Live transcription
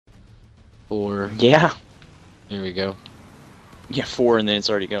4. Yeah. There we go. Yeah, 4 and then it's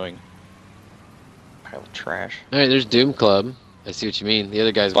already going. Pile of trash. Alright, there's Doom Club. I see what you mean. The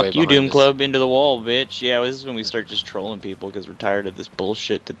other guy's way Fuck you, behind Doom us. Club, into the wall, bitch. Yeah, this is when we start just trolling people because we're tired of this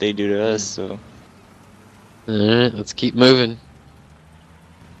bullshit that they do to us, so... Alright, let's keep moving.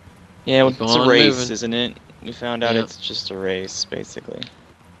 Yeah, Keep it's a on race, moving. isn't it? We found out Yep. it's just a race, basically.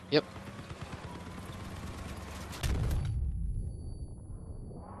 Yep.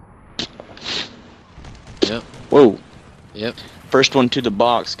 Yep. Whoa. Yep. First one to the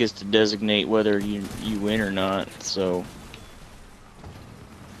box gets to designate whether you win or not, so...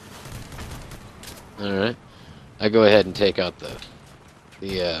 Alright. I go ahead and take out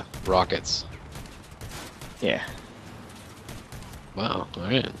the rockets. Yeah. Wow,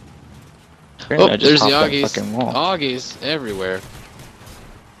 alright. Apparently I Oh, just there's the hopped that Augies. fucking wall. Augies everywhere.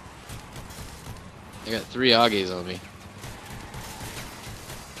 I got 3 Augies on me.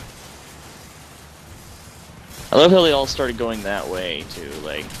 I love how they all started going that way, too,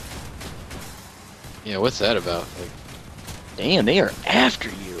 like... Yeah, what's that about? Like, Damn, they are after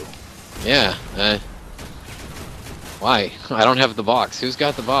you. yeah, why? I don't have the box. Who's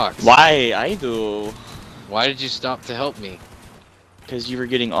got the box? Why? I do. Why did you stop to help me? Because you were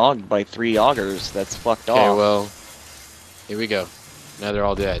getting auged by 3 augers. That's fucked Okay, off. well, here we go. Now they're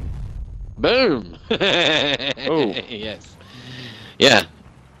all dead. Boom! Oh. Yes. Yeah.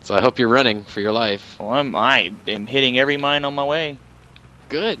 So I hope you're running for your life. Well, I am hitting every mine on my way.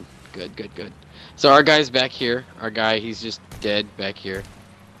 Good. Good, good, good. So our guy's back here. Our guy, he's just dead back here.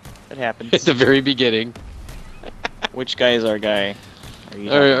 It happens. At the very beginning. Which guy is our guy? Are you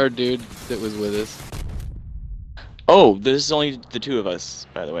Our dude that was with us. Oh, this is only the 2 of us,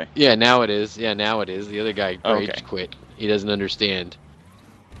 by the way. Yeah, now it is. Yeah, now it is. The other guy Okay. rage quit. He doesn't understand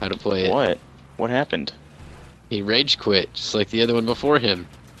how to play it. What? What happened? He rage quit, just like the other one before him.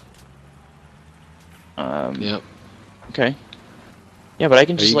 Yep. Okay. Yeah, but I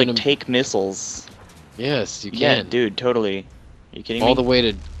can Are just, you like, gonna- take missiles. Yes, you Yeah, can. dude, totally. Are you kidding All me? the way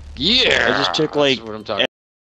to... Yeah! I just took, That's like, what I'm talking